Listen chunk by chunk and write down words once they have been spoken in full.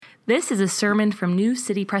This is a sermon from New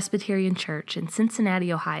City Presbyterian Church in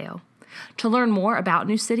Cincinnati, Ohio. To learn more about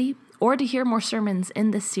New City or to hear more sermons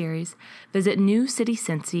in this series, visit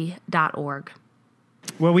newcitycincy.org.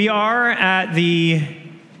 Well, we are at the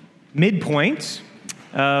midpoint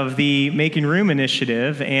of the Making Room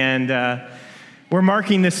initiative, and we're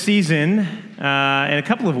marking this season in a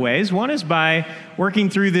couple of ways. One is by working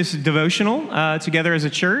through this devotional together as a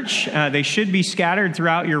church. They should be scattered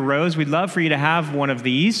throughout your rows. We'd love for you to have one of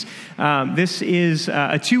these. This is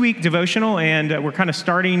a 2-week devotional, and we're kind of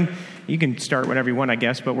starting. You can start whenever you want, I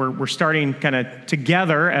guess, but we're starting kind of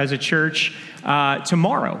together as a church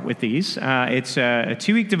tomorrow with these. It's a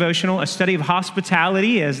 2-week devotional, a study of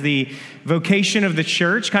hospitality as the vocation of the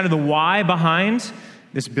church, kind of the why behind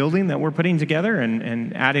this building that we're putting together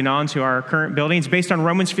and adding on to our current building. It's based on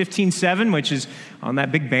Romans 15:7, which is on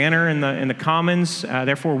that big banner in the Commons.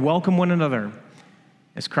 Therefore, welcome one another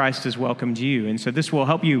as Christ has welcomed you. And so this will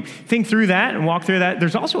help you think through that and walk through that.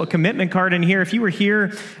 There's also a commitment card in here. If you were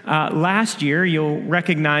here last year, you'll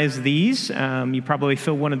recognize these. You probably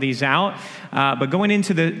filled one of these out. But going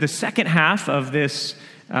into the second half of this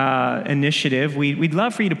initiative, we'd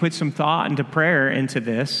love for you to put some thought into prayer into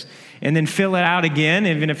this and then fill it out again,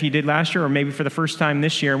 even if you did last year or maybe for the first time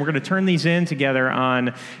this year. And we're going to turn these in together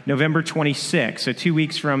on November 26th, so 2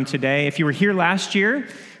 weeks from today. If you were here last year,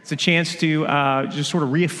 it's a chance to just sort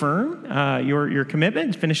of reaffirm your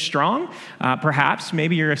commitment, finish strong. Perhaps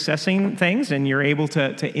maybe you're assessing things and you're able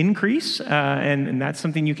to increase, and that's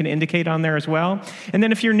something you can indicate on there as well. And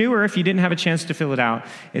then if you're newer, if you didn't have a chance to fill it out,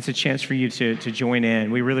 it's a chance for you to join in.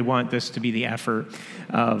 We really want this to be the effort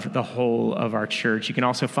of the whole of our church. You can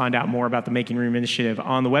also find out more about the Making Room initiative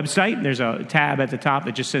on the website. There's a tab at the top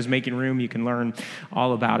that just says Making Room. You can learn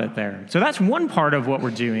all about it there. So that's one part of what we're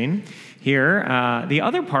doing here. The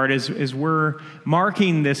other part is we're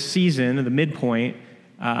marking this season, the midpoint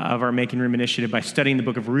of our Making Room initiative, by studying the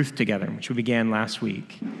book of Ruth together, which we began last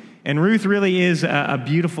week. And Ruth really is a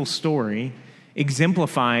beautiful story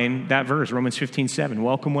exemplifying that verse, Romans 15:7.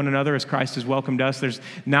 Welcome one another as Christ has welcomed us. There's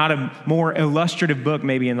not a more illustrative book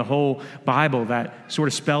maybe in the whole Bible that sort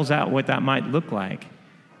of spells out what that might look like.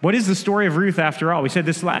 What is the story of Ruth after all? We said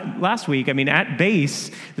this last week. I mean, at base,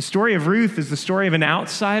 the story of Ruth is the story of an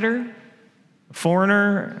outsider, a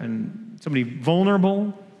foreigner, and somebody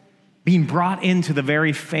vulnerable being brought into the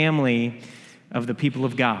very family of the people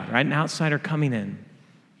of God, right? An outsider coming in.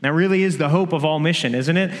 That really is the hope of all mission,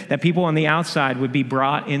 isn't it? That people on the outside would be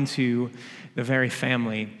brought into the very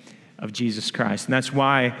family of Jesus Christ. And that's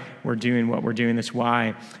why we're doing what we're doing. That's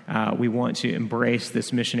why we want to embrace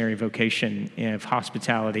this missionary vocation of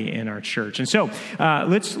hospitality in our church. And so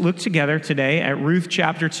let's look together today at Ruth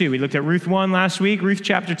chapter 2. We looked at Ruth 1 last week, Ruth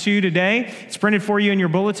chapter 2 today. It's printed for you in your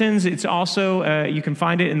bulletins. It's also, you can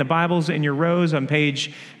find it in the Bibles in your rows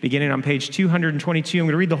beginning on page 222. I'm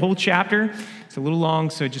going to read the whole chapter. It's a little long,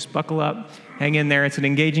 so just buckle up, hang in there. It's an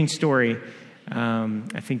engaging story.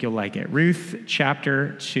 I think you'll like it. Ruth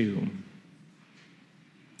chapter 2.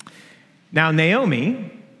 Now Naomi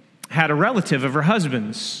had a relative of her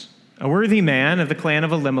husband's, a worthy man of the clan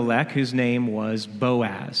of Elimelech, whose name was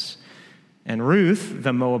Boaz. And Ruth,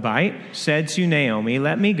 the Moabite, said to Naomi,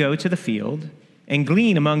 "Let me go to the field and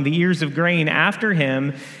glean among the ears of grain after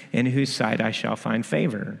him in whose sight I shall find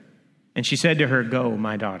favor." And she said to her, "Go,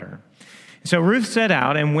 my daughter." So Ruth set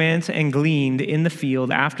out and went and gleaned in the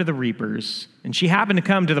field after the reapers. And she happened to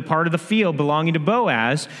come to the part of the field belonging to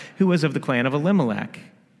Boaz, who was of the clan of Elimelech.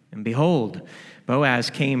 And behold, Boaz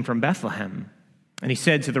came from Bethlehem. And he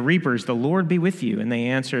said to the reapers, "The Lord be with you." And they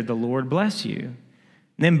answered, "The Lord bless you." And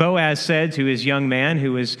then Boaz said to his young man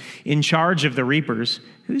who was in charge of the reapers,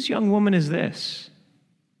 "Whose young woman is this?"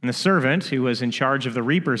 And the servant who was in charge of the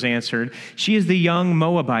reapers answered, "She is the young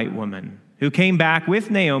Moabite woman who came back with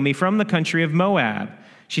Naomi from the country of Moab.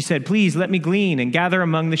 She said, 'Please let me glean and gather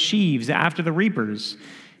among the sheaves after the reapers.'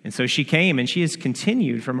 And so she came, and she has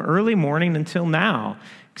continued from early morning until now,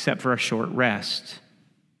 except for a short rest."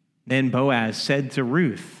 Then Boaz said to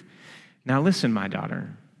Ruth, "Now listen, my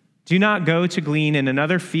daughter. Do not go to glean in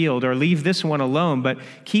another field or leave this one alone, but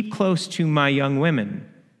keep close to my young women.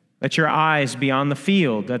 Let your eyes be on the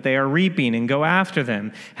field, that they are reaping, and go after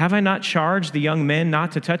them. Have I not charged the young men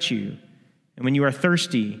not to touch you? And when you are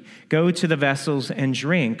thirsty, go to the vessels and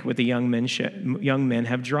drink what the young men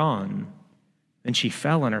have drawn." Then she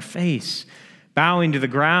fell on her face, bowing to the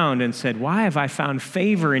ground, and said, "Why have I found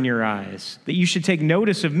favor in your eyes, that you should take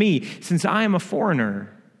notice of me, since I am a foreigner?"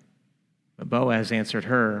 But Boaz answered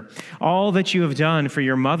her, "All that you have done for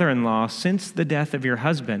your mother-in-law since the death of your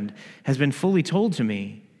husband has been fully told to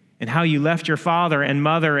me, and how you left your father and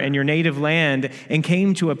mother and your native land and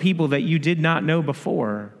came to a people that you did not know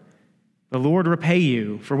before. The Lord repay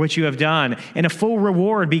you for what you have done, and a full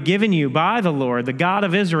reward be given you by the Lord, the God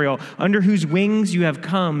of Israel, under whose wings you have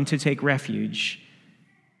come to take refuge."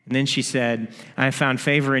 And then she said, "I have found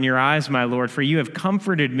favor in your eyes, my Lord, for you have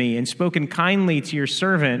comforted me and spoken kindly to your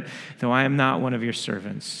servant, though I am not one of your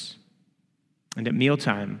servants." And at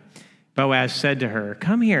mealtime, Boaz said to her,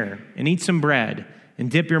 "Come here and eat some bread and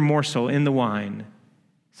dip your morsel in the wine."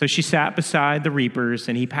 So she sat beside the reapers,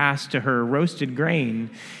 and he passed to her roasted grain,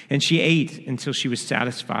 and she ate until she was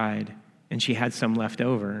satisfied, and she had some left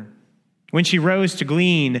over. When she rose to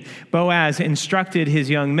glean, Boaz instructed his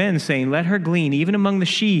young men, saying, "Let her glean even among the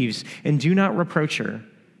sheaves, and do not reproach her.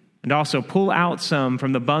 And also pull out some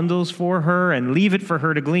from the bundles for her, and leave it for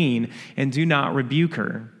her to glean, and do not rebuke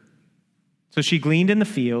her." So she gleaned in the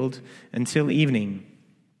field until evening.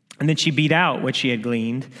 And then she beat out what she had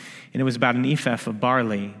gleaned, and it was about an ephah of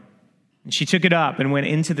barley. And she took it up and went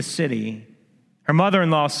into the city. Her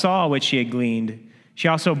mother-in-law saw what she had gleaned. She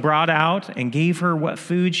also brought out and gave her what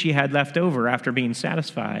food she had left over after being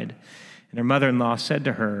satisfied. And her mother-in-law said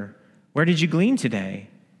to her, "Where did you glean today?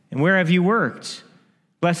 And where have you worked?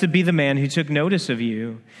 Blessed be the man who took notice of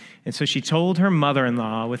you." And so she told her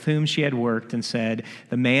mother-in-law with whom she had worked and said,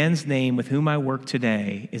 "The man's name with whom I work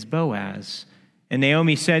today is Boaz." And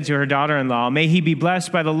Naomi said to her daughter-in-law, "May he be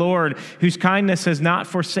blessed by the Lord, whose kindness has not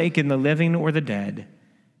forsaken the living or the dead."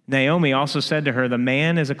 Naomi also said to her, "The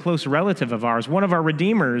man is a close relative of ours, one of our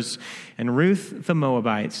redeemers." And Ruth the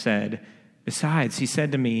Moabite said, "Besides, he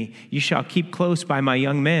said to me, 'You shall keep close by my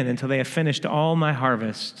young men until they have finished all my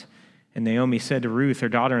harvest.'" And Naomi said to Ruth, her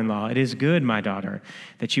daughter-in-law, "It is good, my daughter,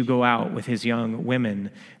 that you go out with his young women,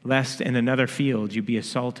 lest in another field you be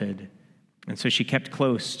assaulted." And so she kept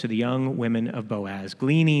close to the young women of Boaz,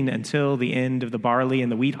 gleaning until the end of the barley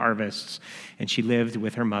and the wheat harvests, and she lived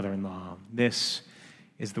with her mother-in-law. This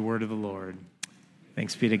is the word of the Lord.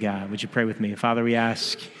 Thanks be to God. Would you pray with me? Father, we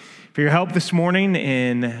ask for your help this morning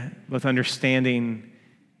in both understanding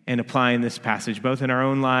and applying this passage, both in our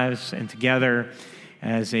own lives and together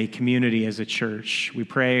as a community, as a church. We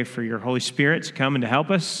pray for your Holy Spirit to come and to help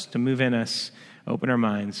us, to move in us, open our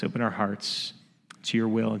minds, open our hearts to your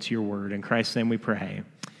will and to your word. In Christ's name we pray.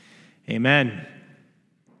 Amen.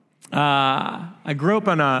 I grew up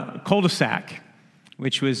on a cul-de-sac,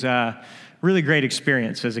 which was a really great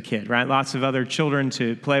experience as a kid, right? Lots of other children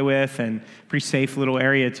to play with and pretty safe little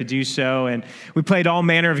area to do so. And we played all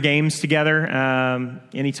manner of games together.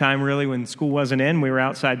 Anytime really when school wasn't in, we were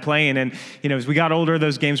outside playing. And, as we got older,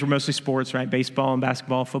 those games were mostly sports, right? Baseball and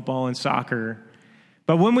basketball, football and soccer.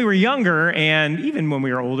 But when we were younger, and even when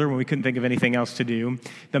we were older, when we couldn't think of anything else to do,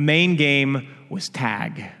 the main game was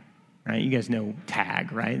tag, right? You guys know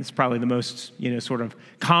tag, right? It's probably the most, sort of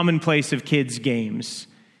commonplace of kids' games.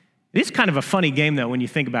 It is kind of a funny game, though, when you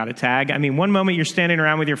think about it, tag. I mean, one moment you're standing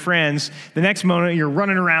around with your friends, the next moment you're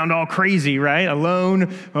running around all crazy, right?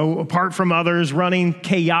 Alone, apart from others, running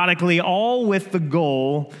chaotically, all with the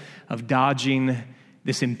goal of dodging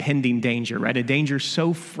this impending danger, right? A danger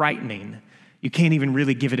so frightening you can't even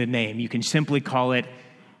really give it a name. You can simply call it,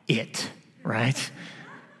 right?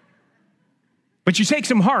 But you take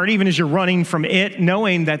some heart, even as you're running from it,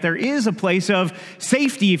 knowing that there is a place of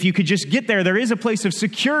safety if you could just get there. There is a place of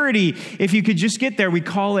security if you could just get there. We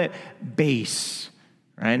call it base,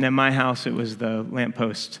 right? And at my house, it was the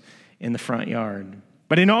lamppost in the front yard.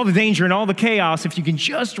 But in all the danger and all the chaos, if you can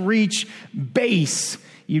just reach base,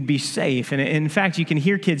 you'd be safe. And in fact, you can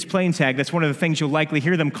hear kids playing tag. That's one of the things you'll likely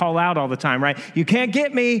hear them call out all the time, right? "You can't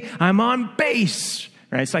get me. I'm on base."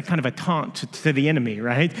 Right? It's like kind of a taunt to the enemy,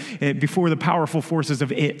 right? Before the powerful forces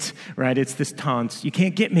of right? It's this taunt. "You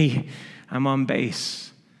can't get me. I'm on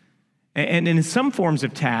base." And in some forms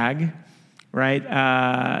of tag,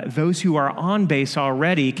 right, those who are on base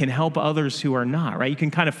already can help others who are not, right? You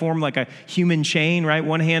can kind of form like a human chain, right?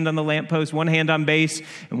 One hand on the lamppost, one hand on base,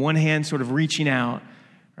 and one hand sort of reaching out,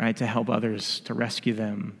 right, to help others, to rescue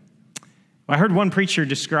them. Well, I heard one preacher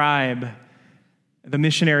describe the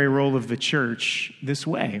missionary role of the church this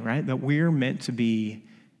way, right? That we're meant to be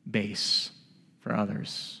base for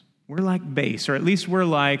others. We're like base, or at least we're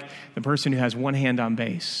like the person who has one hand on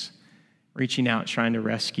base, reaching out, trying to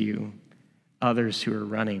rescue others who are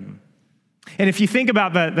running. And if you think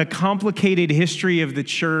about the complicated history of the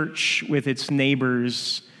church with its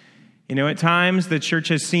neighbors, at times the church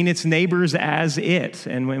has seen its neighbors as it,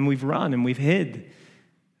 and when we've run and we've hid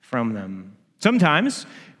from them. Sometimes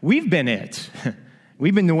we've been it.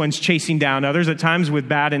 We've been the ones chasing down others, at times with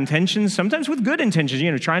bad intentions, sometimes with good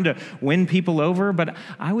intentions, trying to win people over. But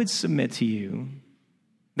I would submit to you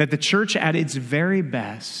that the church at its very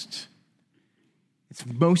best, it's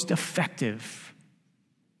most effective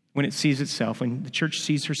when it sees itself, when the church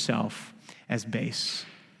sees herself as base,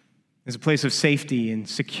 as a place of safety and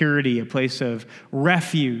security, a place of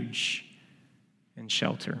refuge and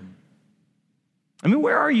shelter. I mean,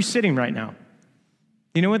 where are you sitting right now?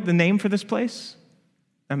 You know what the name for this place?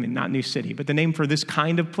 I mean, not New City, but the name for this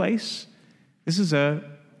kind of place? This is a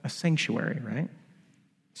sanctuary, right?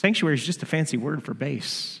 Sanctuary is just a fancy word for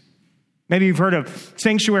base. Maybe you've heard of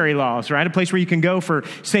sanctuary laws, right? A place where you can go for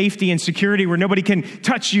safety and security, where nobody can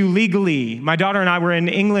touch you legally. My daughter and I were in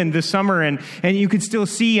England this summer, and you can still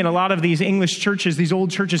see in a lot of these English churches, these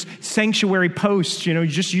old churches, sanctuary posts,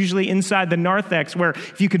 just usually inside the narthex, where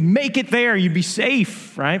if you could make it there, you'd be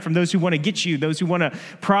safe, right? From those who want to get you, those who want to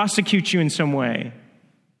prosecute you in some way.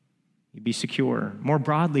 You'd be secure. More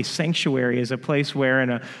broadly, sanctuary is a place where in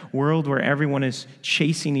a world where everyone is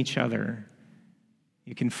chasing each other,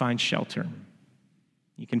 you can find shelter.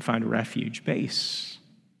 You can find refuge, base.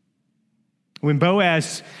 When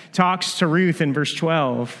Boaz talks to Ruth in verse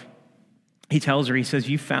 12, he tells her, he says,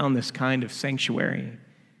 you found this kind of sanctuary,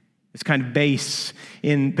 this kind of base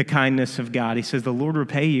in the kindness of God. He says, the Lord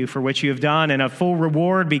repay you for what you have done, and a full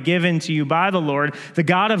reward be given to you by the Lord, the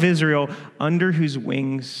God of Israel, under whose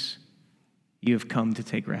wings you have come to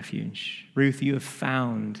take refuge. Ruth, you have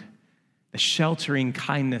found the sheltering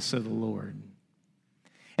kindness of the Lord.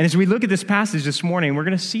 And as we look at this passage this morning, we're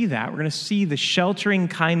going to see that. We're going to see the sheltering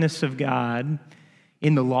kindness of God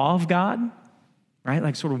in the law of God, right?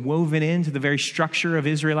 Like sort of woven into the very structure of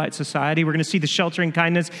Israelite society. We're going to see the sheltering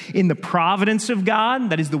kindness in the providence of God.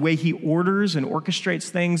 That is the way he orders and orchestrates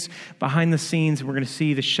things behind the scenes. And we're going to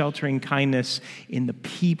see the sheltering kindness in the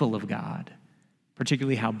people of God,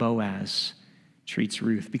 particularly how Boaz treats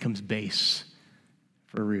Ruth, becomes base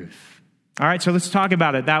for Ruth. All right, so let's talk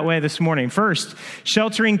about it that way this morning. First,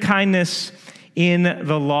 sheltering kindness in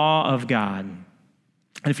the law of God.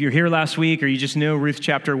 And if you're here last week or you just know Ruth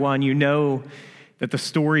chapter 1, you know that the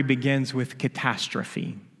story begins with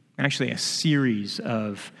catastrophe, actually a series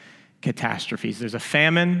of catastrophes. There's a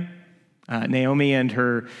famine. Naomi and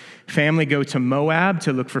her family go to Moab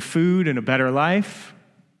to look for food and a better life.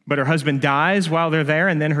 But her husband dies while they're there,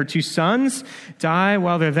 and then her two sons die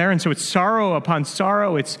while they're there. And so it's sorrow upon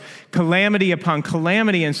sorrow. It's calamity upon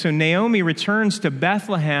calamity. And so Naomi returns to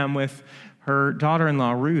Bethlehem with her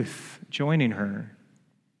daughter-in-law, Ruth, joining her.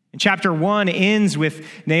 And chapter 1 ends with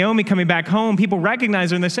Naomi coming back home. People recognize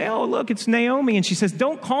her, and they say, oh, look, it's Naomi. And she says,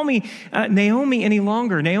 don't call me Naomi any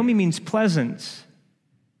longer. Naomi means pleasant.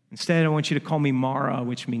 Instead, I want you to call me Mara,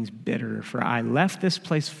 which means bitter, for I left this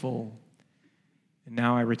place full. And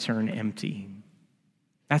now I return empty.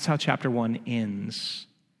 That's how chapter 1 ends.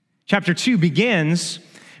 Chapter 2 begins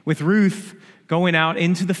with Ruth going out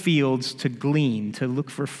into the fields to glean, to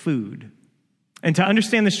look for food. And to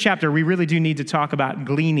understand this chapter, we really do need to talk about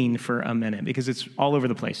gleaning for a minute, because it's all over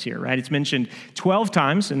the place here, right? It's mentioned 12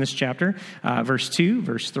 times in this chapter. Verse 2,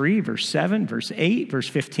 verse 3, verse 7, verse 8, verse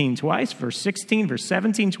 15 twice, verse 16, verse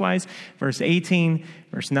 17 twice, verse 18,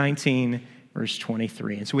 verse 19, verse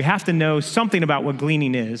 23. And so we have to know something about what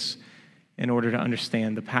gleaning is in order to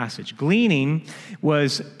understand the passage. Gleaning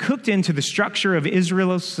was cooked into the structure of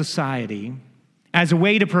Israel's society as a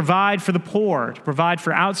way to provide for the poor, to provide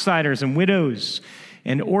for outsiders and widows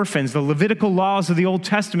and orphans. The Levitical laws of the Old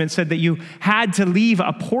Testament said that you had to leave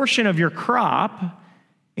a portion of your crop,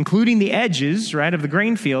 including the edges, right, of the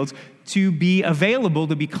grain fields, to be available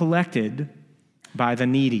to be collected by the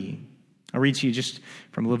needy. I'll read to you just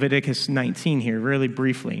from Leviticus 19 here, really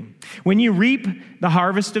briefly. When you reap the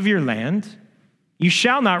harvest of your land, you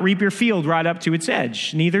shall not reap your field right up to its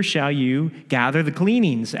edge, neither shall you gather the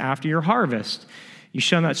gleanings after your harvest. You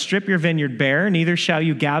shall not strip your vineyard bare, neither shall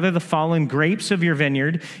you gather the fallen grapes of your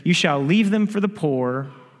vineyard. You shall leave them for the poor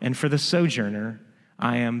and for the sojourner.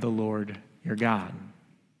 I am the Lord your God.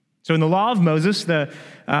 So in the law of Moses, the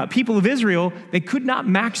people of Israel, they could not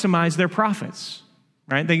maximize their profits.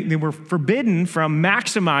 Right? They were forbidden from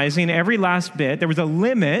maximizing every last bit. There was a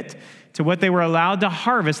limit to what they were allowed to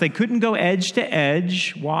harvest. They couldn't go edge to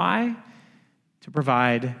edge. Why? To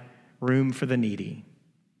provide room for the needy.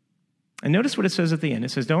 And notice what it says at the end.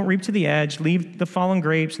 It says, don't reap to the edge. Leave the fallen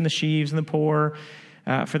grapes and the sheaves and the poor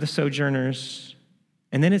for the sojourners.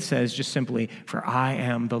 And then it says just simply, for I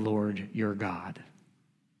am the Lord your God.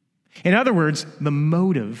 In other words, the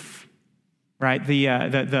motive, right?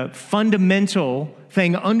 The fundamental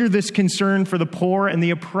thing under this concern for the poor and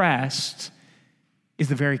the oppressed is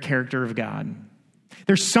the very character of God.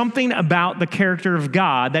 There's something about the character of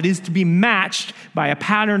God that is to be matched by a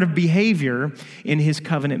pattern of behavior in his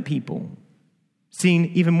covenant people. Seen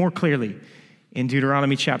even more clearly in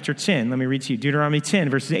Deuteronomy chapter 10. Let me read to you. Deuteronomy 10,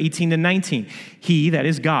 verses 18 to 19. He, that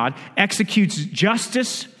is God, executes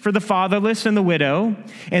justice for the fatherless and the widow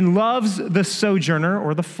and loves the sojourner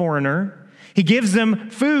or the foreigner. He gives them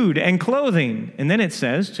food and clothing. And then it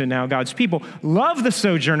says to now God's people, love the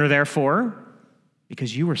sojourner, therefore,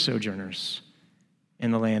 because you were sojourners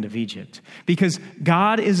in the land of Egypt. Because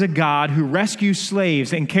God is a God who rescues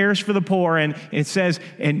slaves and cares for the poor. And it says,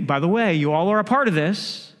 and by the way, you all are a part of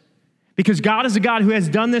this. Because God is a God who has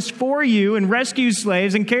done this for you and rescues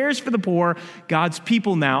slaves and cares for the poor, God's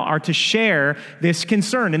people now are to share this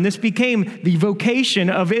concern. And this became the vocation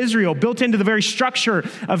of Israel. Built into the very structure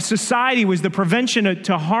of society was the prevention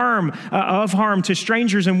of harm to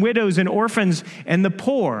strangers and widows and orphans and the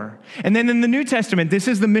poor. And then in the New Testament, this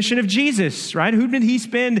is the mission of Jesus, right? Who did he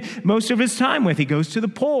spend most of his time with? He goes to the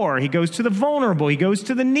poor, he goes to the vulnerable, he goes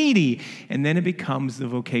to the needy. And then it becomes the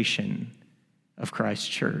vocation of Christ's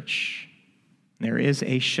church. There is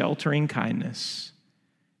a sheltering kindness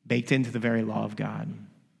baked into the very law of God.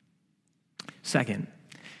 Second,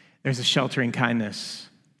 there's a sheltering kindness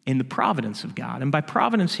in the providence of God. And by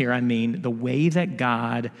providence here, I mean the way that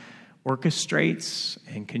God orchestrates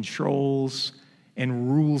and controls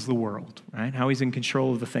and rules the world, right? How he's in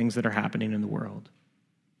control of the things that are happening in the world.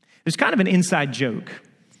 There's kind of an inside joke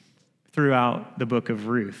throughout the book of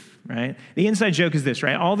Ruth, right? The inside joke is this,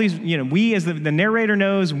 right? All these, we as the narrator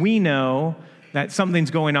knows, we know that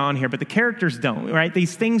something's going on here, but the characters don't, right?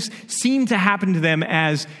 These things seem to happen to them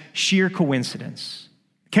as sheer coincidence.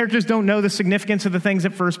 Characters don't know the significance of the things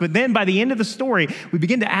at first, but then by the end of the story, we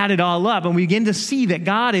begin to add it all up, and we begin to see that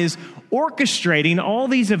God is orchestrating all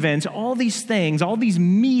these events, all these things, all these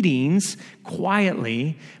meetings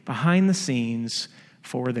quietly behind the scenes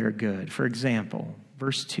for their good. For example,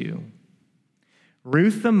 verse 2,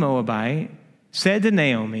 Ruth the Moabite said to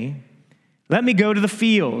Naomi, "Let me go to the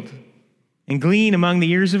field and glean among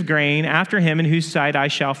the ears of grain after him in whose sight I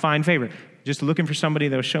shall find favor." Just looking for somebody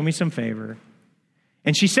that will show me some favor.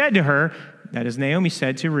 And she said to her, that is Naomi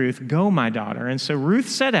said to Ruth, "Go, my daughter." And so Ruth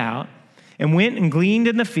set out and went and gleaned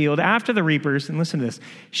in the field after the reapers. And listen to this.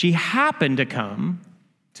 She happened to come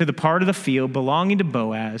to the part of the field belonging to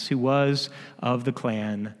Boaz, who was of the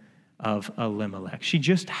clan of Elimelech. She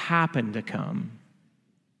just happened to come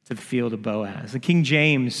to the field of Boaz. The King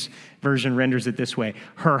James Version renders it this way: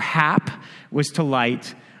 her hap was to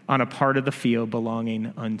light on a part of the field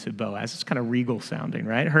belonging unto Boaz. It's kind of regal sounding,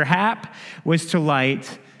 right? Her hap was to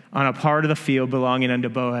light on a part of the field belonging unto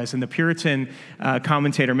Boaz. And the Puritan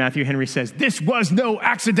commentator Matthew Henry says, "This was no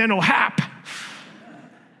accidental hap."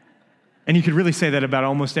 And you could really say that about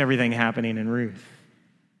almost everything happening in Ruth.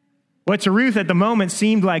 What to Ruth at the moment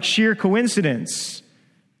seemed like sheer coincidence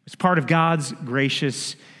was part of God's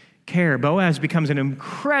gracious care. Boaz becomes an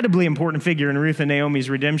incredibly important figure in Ruth and Naomi's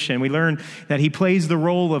redemption. We learn that he plays the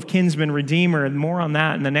role of kinsman redeemer, and more on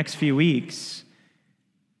that in the next few weeks.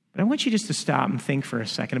 But I want you just to stop and think for a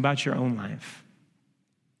second about your own life.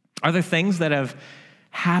 Are there things that have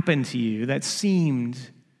happened to you that seemed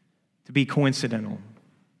to be coincidental,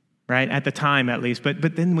 right? At the time, at least.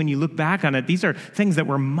 But then when you look back on it, these are things that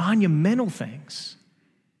were monumental things.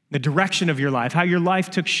 The direction of your life, how your life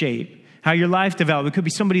took shape, how your life developed. It could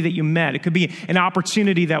be somebody that you met. It could be an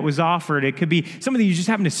opportunity that was offered. It could be somebody you just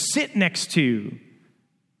happened to sit next to.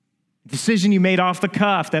 A decision you made off the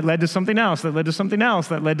cuff that led to something else, that led to something else,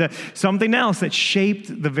 that led to something else that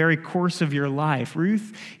shaped the very course of your life.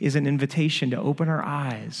 Ruth is an invitation to open our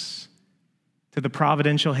eyes to the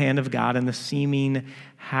providential hand of God and the seeming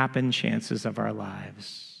happen chances of our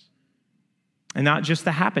lives. And not just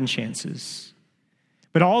the happen chances,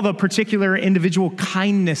 but all the particular individual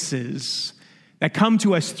kindnesses that come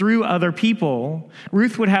to us through other people.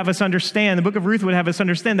 Ruth would have us understand, the book of Ruth would have us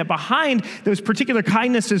understand that behind those particular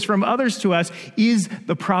kindnesses from others to us is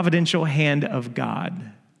the providential hand of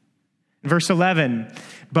God. In verse 11,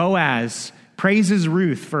 Boaz praises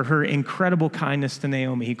Ruth for her incredible kindness to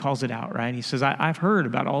Naomi. He calls it out, right? He says, I've heard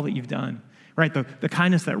about all that you've done. Right, the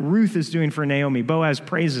kindness that Ruth is doing for Naomi. Boaz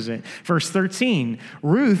praises it. Verse 13,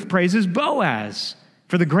 Ruth praises Boaz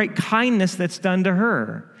for the great kindness that's done to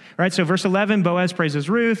her. Right, so verse 11, Boaz praises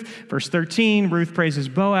Ruth. Verse 13, Ruth praises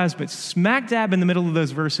Boaz. But smack dab in the middle of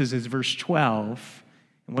those verses is verse 12.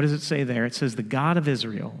 And what does it say there? It says, "The God of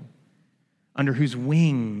Israel, under whose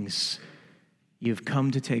wings you have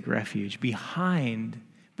come to take refuge." Between,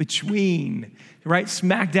 right,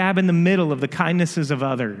 smack dab in the middle of the kindnesses of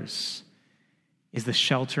others is the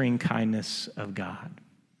sheltering kindness of God.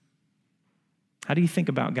 How do you think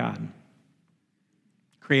about God?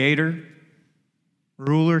 Creator,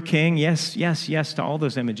 ruler, king, yes to all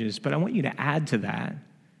those images. But I want you to add to that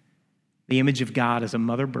the image of God as a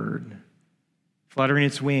mother bird fluttering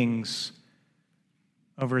its wings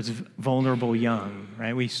over its vulnerable young,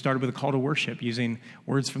 right? We started with a call to worship using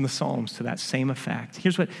words from the Psalms to that same effect.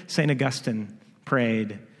 Here's what St. Augustine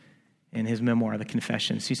prayed in his memoir, The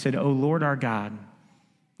Confessions. He said, "O Lord our God,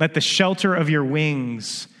 let the shelter of your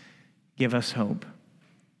wings give us hope.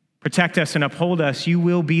 Protect us and uphold us. You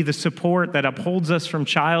will be the support that upholds us from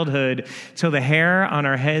childhood till the hair on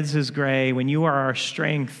our heads is gray. When you are our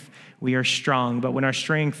strength, we are strong. But when our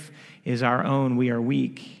strength is our own, we are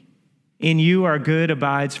weak. In you our good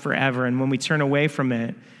abides forever. And when we turn away from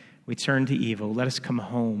it, we turn to evil. Let us come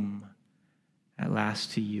home at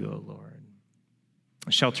last to you, O Lord."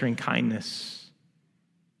 A sheltering kindness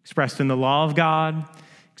expressed in the law of God,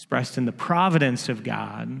 expressed in the providence of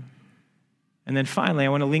God. And then finally, I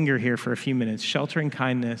want to linger here for a few minutes. Sheltering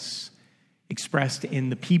kindness expressed in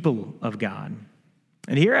the people of God.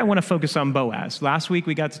 And here I want to focus on Boaz. Last week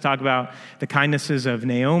we got to talk about the kindnesses of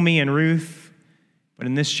Naomi and Ruth. But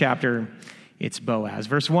in this chapter, it's Boaz.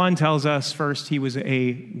 Verse 1 tells us first he was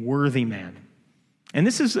a worthy man. And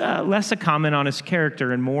this is less a comment on his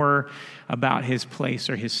character and more about his place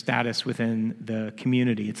or his status within the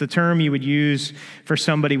community. It's a term you would use for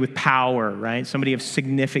somebody with power, right? Somebody of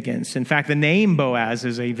significance. In fact, the name Boaz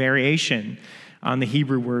is a variation on the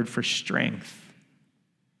Hebrew word for strength.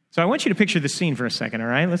 So I want you to picture the scene for a second, all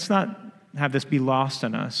right? Let's not have this be lost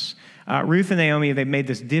on us. Ruth and Naomi, they've made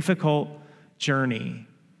this difficult journey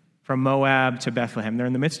from Moab to Bethlehem. They're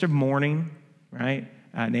in the midst of mourning, right?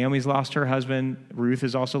 Naomi's lost her husband. Ruth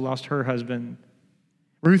has also lost her husband.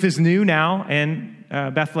 Ruth is new now in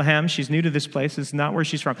Bethlehem. She's new to this place. It's not where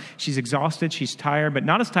she's from. She's exhausted. She's tired, but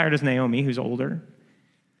not as tired as Naomi, who's older.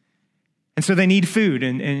 And so they need food,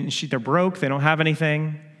 and they're broke. They don't have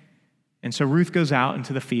anything. And so Ruth goes out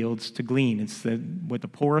into the fields to glean. It's what the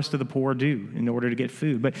poorest of the poor do in order to get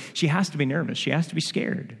food. But she has to be nervous. She has to be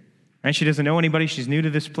scared. Right? She doesn't know anybody. She's new to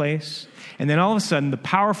this place. And then all of a sudden, the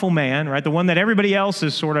powerful man, right, the one that everybody else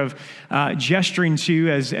is sort of gesturing to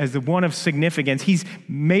as the one of significance, he's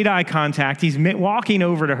made eye contact. He's walking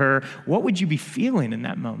over to her. What would you be feeling in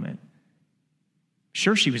that moment?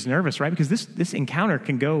 Sure, she was nervous, right? Because this encounter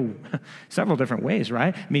can go several different ways,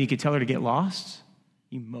 right? I mean, you could tell her to get lost.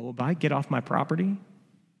 You Moabite, get off my property.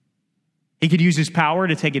 He could use his power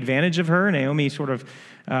to take advantage of her. Naomi sort of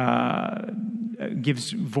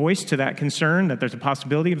gives voice to that concern that there's a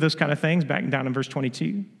possibility of those kind of things, back down in verse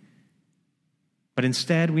 22. But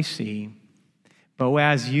instead we see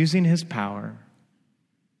Boaz using his power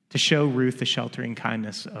to show Ruth the sheltering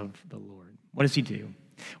kindness of the Lord. What does he do?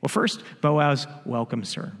 Well, first, Boaz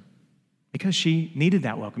welcomes her because she needed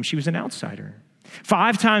that welcome. She was an outsider.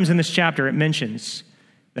 5 times in this chapter it mentions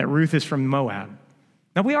that Ruth is from Moab.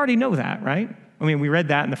 Now, we already know that, right? I mean, we read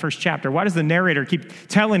that in the first chapter. Why does the narrator keep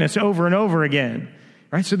telling us over and over again?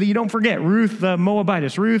 Right? So that you don't forget Ruth the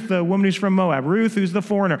Moabitess, Ruth the woman who's from Moab, Ruth who's the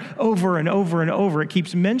foreigner. Over and over and over, it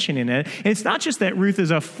keeps mentioning it. And it's not just that Ruth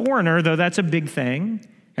is a foreigner, though that's a big thing.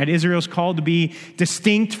 Right? Israel's called to be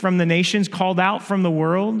distinct from the nations, called out from the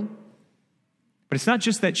world. But it's not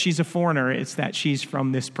just that she's a foreigner, it's that she's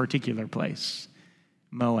from this particular place,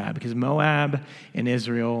 Moab, because Moab and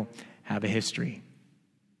Israel have a history.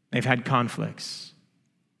 They've had conflicts.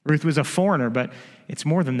 Ruth was a foreigner, but it's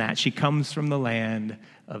more than that. She comes from the land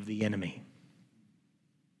of the enemy.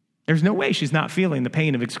 There's no way she's not feeling the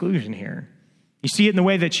pain of exclusion here. You see it in the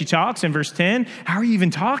way that she talks in verse 10. How are you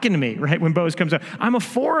even talking to me, right? When Boaz comes up, I'm a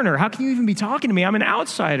foreigner. How can you even be talking to me? I'm an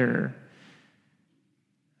outsider.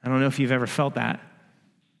 I don't know if you've ever felt that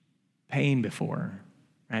pain before,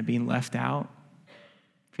 right? Being left out,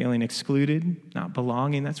 feeling excluded, not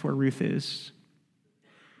belonging. That's where Ruth is.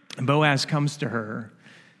 And Boaz comes to her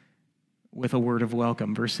with a word of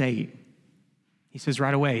welcome. Verse 8, he says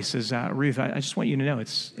right away, he says, Ruth, I just want you to know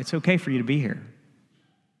it's okay for you to be here.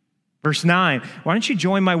 Verse 9, why don't you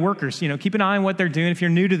join my workers? Keep an eye on what they're doing. If you're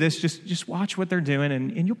new to this, just watch what they're doing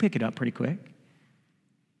and you'll pick it up pretty quick.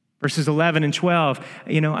 Verses 11 and 12,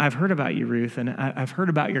 I've heard about you, Ruth, and I've heard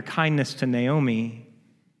about your kindness to Naomi.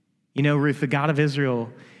 Ruth, the God of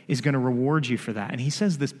Israel is going to reward you for that. And he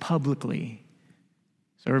says this publicly.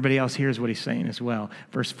 So everybody else hears what he's saying as well.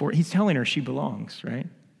 Verse 4, he's telling her she belongs, right?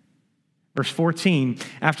 Verse 14,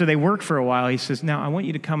 after they work for a while, he says, now I want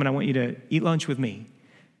you to come and I want you to eat lunch with me.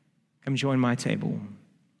 Come join my table.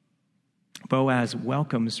 Boaz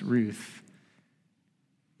welcomes Ruth,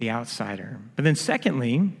 the outsider. But then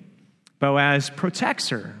secondly, Boaz protects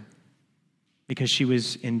her because she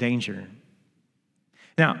was in danger.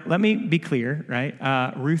 Now, let me be clear,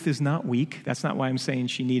 right? Ruth is not weak. That's not why I'm saying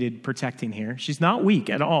she needed protecting here. She's not weak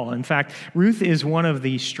at all. In fact, Ruth is one of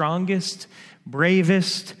the strongest,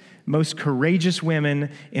 bravest, most courageous women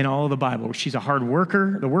in all of the Bible. She's a hard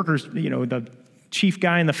worker. The workers, the chief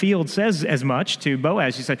guy in the field says as much to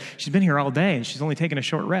Boaz. He said, she's been here all day and she's only taken a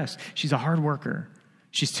short rest. She's a hard worker.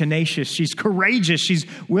 She's tenacious. She's courageous. She's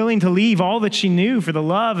willing to leave all that she knew for the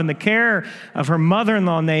love and the care of her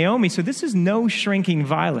mother-in-law, Naomi. So this is no shrinking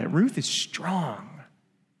violet. Ruth is strong.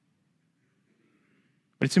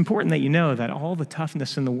 But it's important that you know that all the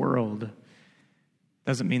toughness in the world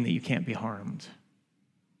doesn't mean that you can't be harmed.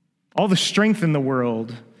 All the strength in the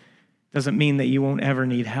world doesn't mean that you won't ever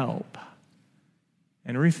need help.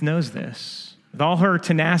 And Ruth knows this. With all her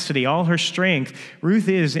tenacity, all her strength, Ruth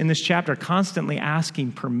is, in this chapter, constantly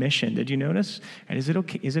asking permission. Did you notice? And is it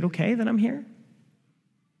okay that I'm here?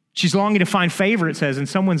 She's longing to find favor, it says, in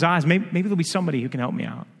someone's eyes. Maybe there'll be somebody who can help me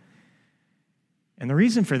out. And the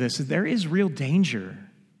reason for this is there is real danger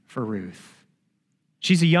for Ruth.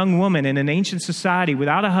 She's a young woman in an ancient society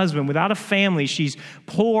without a husband, without a family. She's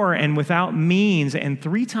poor and without means. And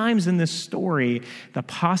 3 times in this story, the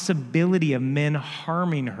possibility of men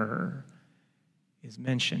harming her is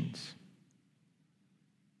mentioned.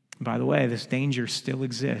 By the way, this danger still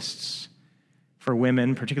exists for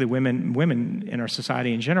women, particularly women in our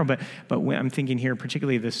society in general. But I'm thinking here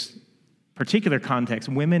particularly this particular context,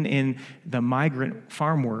 women in the migrant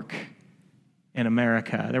farm work in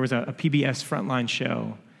America. There was a PBS Frontline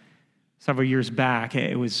show several years back.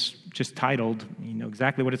 It was just titled, you know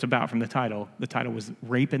exactly what it's about from the title. The title was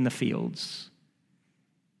Rape in the Fields.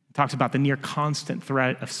 It talks about the near constant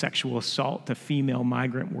threat of sexual assault to female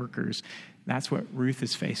migrant workers. That's what Ruth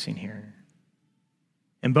is facing here.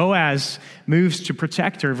 And Boaz moves to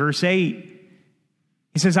protect her. Verse 8,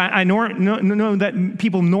 he says, I know that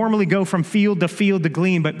people normally go from field to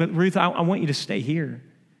glean, but Ruth, I want you to stay here.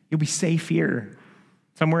 You'll be safe here.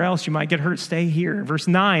 Somewhere else you might get hurt, stay here. Verse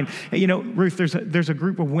 9, Ruth, there's a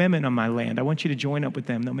group of women on my land. I want you to join up with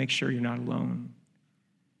them. They'll make sure you're not alone.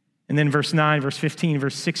 And then verse 9, verse 15,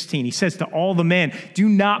 verse 16, he says to all the men, do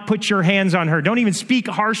not put your hands on her. Don't even speak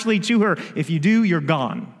harshly to her. If you do, you're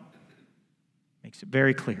gone. Makes it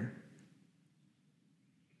very clear.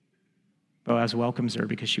 Boaz welcomes her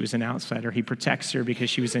because she was an outsider. He protects her because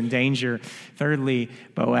she was in danger. Thirdly,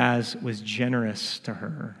 Boaz was generous to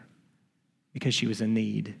her because she was in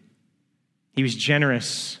need. He was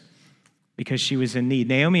generous because she was in need.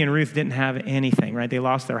 Naomi and Ruth didn't have anything, right? They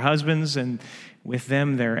lost their husbands and with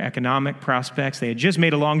them their economic prospects. They had just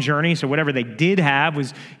made a long journey, so whatever they did have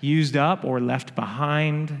was used up or left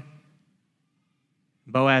behind.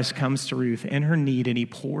 Boaz comes to Ruth in her need, and he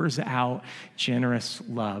pours out generous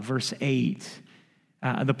love. Verse 8,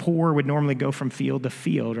 the poor would normally go from field to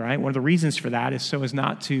field, right? One of the reasons for that is so as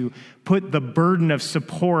not to put the burden of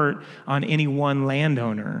support on any one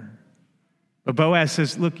landowner. But Boaz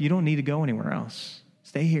says, look, you don't need to go anywhere else.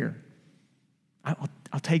 Stay here.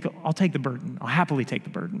 I'll take the burden. I'll happily take the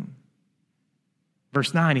burden.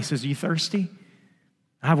 Verse 9, he says, are you thirsty?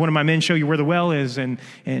 I have one of my men show you where the well is and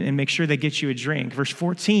make sure they get you a drink. Verse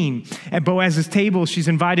 14, at Boaz's table, she's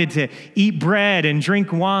invited to eat bread and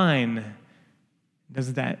drink wine.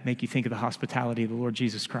 Doesn't that make you think of the hospitality of the Lord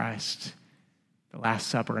Jesus Christ, the Last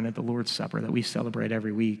Supper and at the Lord's Supper that we celebrate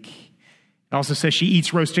every week? It also says she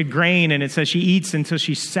eats roasted grain, and it says she eats until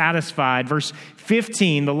she's satisfied. Verse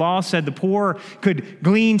 15, the law said the poor could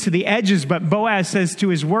glean to the edges, but Boaz says to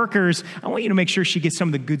his workers, I want you to make sure she gets some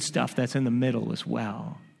of the good stuff that's in the middle as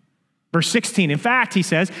well. Verse 16, in fact, he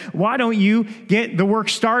says, why don't you get the work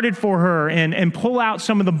started for her and pull out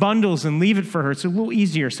some of the bundles and leave it for her? It's a little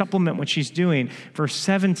easier, supplement what she's doing. Verse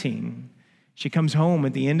 17, she comes home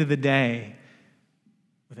at the end of the day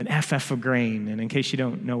with an ephah of grain. And in case you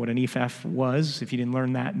don't know what an ephah was, if you didn't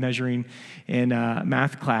learn that measuring in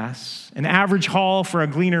math class, an average haul for a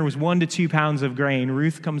gleaner was 1 to 2 pounds of grain.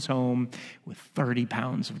 Ruth comes home with 30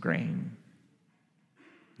 pounds of grain.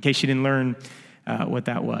 In case you didn't learn what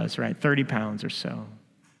that was, right? 30 pounds or so.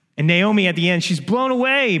 And Naomi at the end, she's blown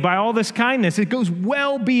away by all this kindness. It goes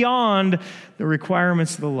well beyond the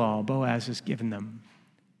requirements of the law. Boaz has given them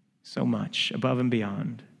so much above and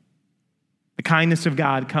beyond. The kindness of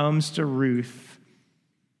God comes to Ruth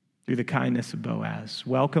through the kindness of Boaz.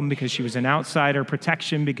 Welcome because she was an outsider,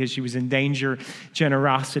 protection because she was in danger,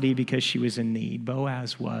 generosity because she was in need.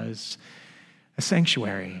 Boaz was a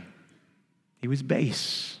sanctuary. He was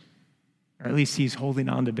base, or at least he's holding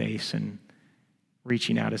on to base and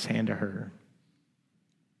reaching out his hand to her.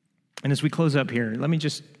 And as we close up here, let me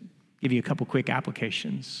just give you a couple quick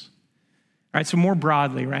applications. All right, so more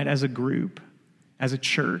broadly, right, as a group, as a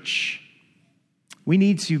church, we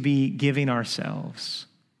need to be giving ourselves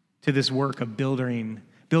to this work of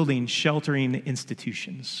building sheltering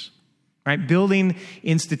institutions. right? Building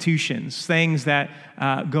institutions, things that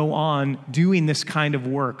go on doing this kind of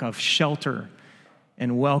work of shelter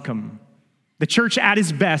and welcome. The church at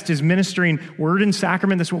its best is ministering word and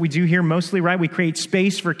sacrament. That's what we do here mostly, right? We create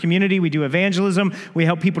space for community. We do evangelism. We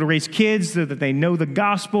help people to raise kids so that they know the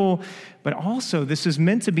gospel. But also, this is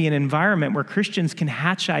meant to be an environment where Christians can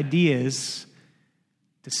hatch ideas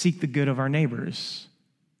to seek the good of our neighbors,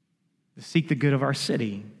 to seek the good of our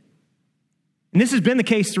city. And this has been the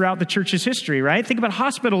case throughout the church's history, right? Think about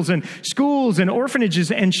hospitals and schools and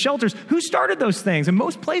orphanages and shelters. Who started those things? In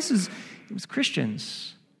most places, it was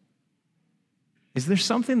Christians. Is there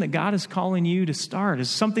something that God is calling you to start? Is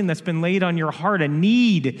something that's been laid on your heart, a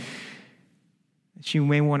need that you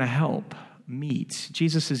may want to help meet?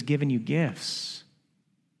 Jesus has given you gifts.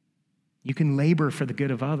 You can labor for the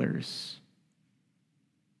good of others.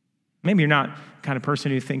 Maybe you're not the kind of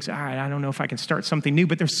person who thinks, all right, I don't know if I can start something new,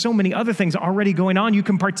 but there's so many other things already going on. You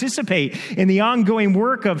can participate in the ongoing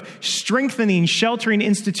work of strengthening, sheltering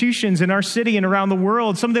institutions in our city and around the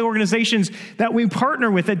world. Some of the organizations that we partner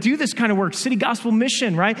with that do this kind of work, City Gospel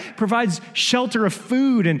Mission, right, provides shelter of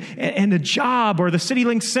food and a job, or the City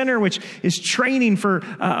Link Center, which is training for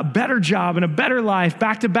a better job and a better life,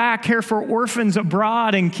 back-to-back care for orphans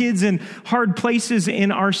abroad and kids in hard places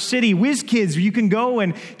in our city. Whiz Kids, you can go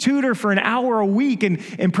and tutor for an hour a week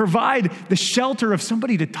and provide the shelter of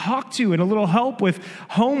somebody to talk to and a little help with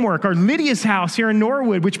homework. Or Lydia's House here in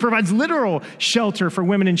Norwood, which provides literal shelter for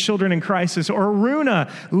women and children in crisis. Or Aruna,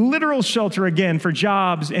 literal shelter again for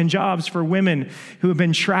jobs for women who have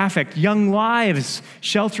been trafficked. Young Lives,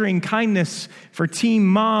 sheltering kindness for teen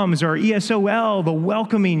moms. Or ESOL, the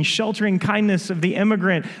welcoming, sheltering kindness of the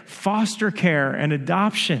immigrant. Foster care and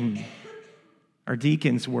adoption. Our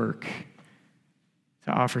deacons work to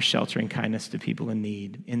offer shelter and kindness to people in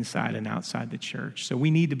need inside and outside the church. So we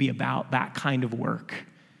need to be about that kind of work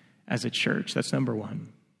as a church. That's number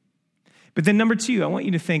one. But then number two, I want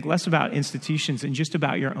you to think less about institutions and just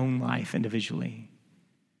about your own life individually.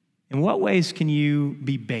 In what ways can you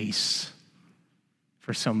be base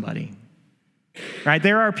for somebody? Right?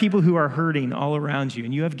 There are people who are hurting all around you,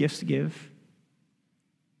 and you have gifts to give.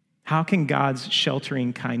 How can God's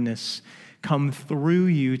sheltering kindness come through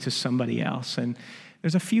you to somebody else? And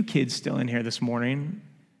there's a few kids still in here this morning,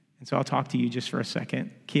 and so I'll talk to you just for a second.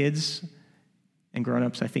 Kids and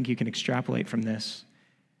grown-ups, I think you can extrapolate from this.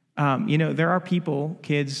 There are people,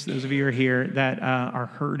 kids, those of you who are here, that are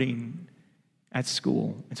hurting at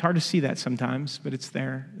school. It's hard to see that sometimes, but it's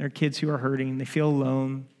there. There are kids who are hurting. They feel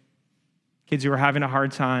alone. Kids who are having a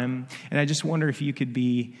hard time. And I just wonder if you could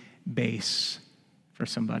be base for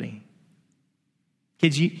somebody.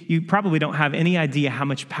 Kids, you probably don't have any idea how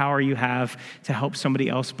much power you have to help somebody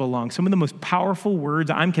else belong. Some of the most powerful words,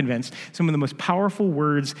 I'm convinced, some of the most powerful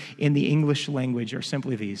words in the English language are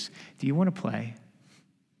simply these. Do you want to play?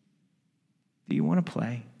 Do you want to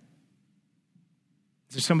play?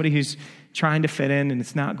 Is there somebody who's trying to fit in and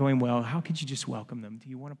it's not going well? How could you just welcome them? Do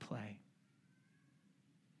you want to play?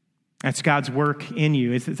 That's God's work in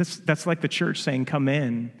you. That's like the church saying, come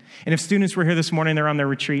in. And if students were here this morning, they're on their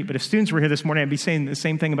retreat. But if students were here this morning, I'd be saying the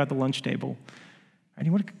same thing about the lunch table. Right,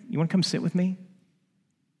 you want to come sit with me? You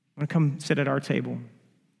want to come sit at our table?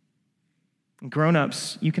 And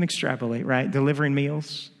grown-ups, you can extrapolate, right? Delivering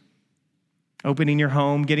meals, opening your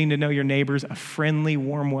home, getting to know your neighbors, a friendly,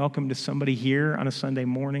 warm welcome to somebody here on a Sunday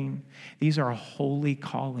morning. These are holy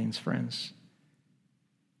callings, friends.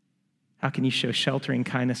 How can you show sheltering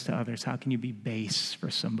kindness to others? How can you be base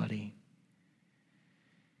for somebody?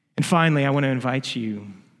 And finally, I want to invite you,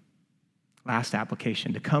 last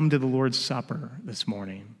application, to come to the Lord's Supper this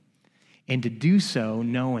morning and to do so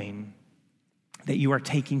knowing that you are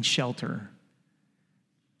taking shelter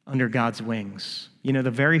under God's wings. You know,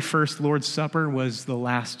 the very first Lord's Supper was the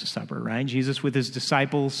Last Supper, right? Jesus with his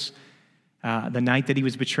disciples, the night that he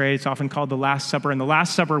was betrayed, it's often called the Last Supper. And the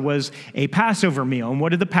Last Supper was a Passover meal. And what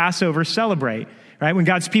did the Passover celebrate? Right? When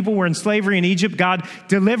God's people were in slavery in Egypt, God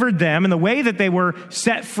delivered them. And the way that they were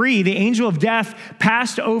set free, the angel of death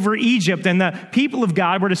passed over Egypt. And the people of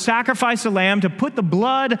God were to sacrifice a lamb, to put the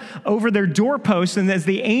blood over their doorposts. And as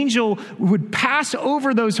the angel would pass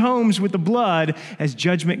over those homes with the blood, as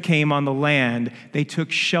judgment came on the land, they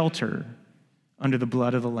took shelter under the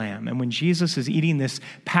blood of the Lamb. And when Jesus is eating this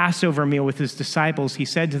Passover meal with his disciples, he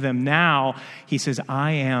said to them, now, he says,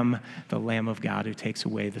 I am the Lamb of God who takes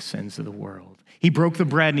away the sins of the world. He broke the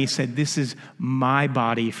bread and he said, this is my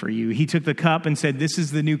body for you. He took the cup and said, this is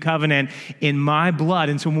the new covenant in my blood.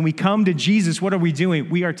 And so when we come to Jesus, what are we doing?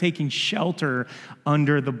 We are taking shelter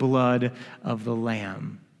under the blood of the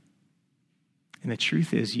Lamb. And the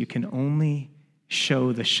truth is, you can only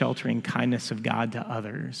show the sheltering kindness of God to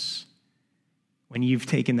others when you've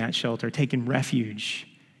taken that shelter, taken refuge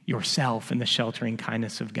yourself in the sheltering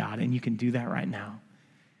kindness of God. And you can do that right now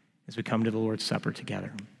as we come to the Lord's Supper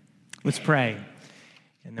together. Let's pray,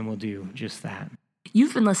 and then we'll do just that.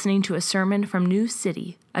 You've been listening to a sermon from New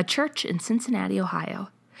City, a church in Cincinnati, Ohio.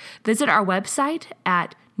 Visit our website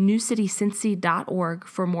at newcitycincy.org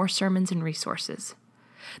for more sermons and resources.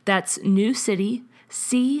 That's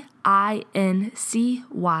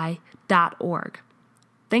newcitycincy.org.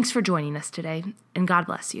 Thanks for joining us today, and God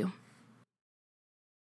bless you.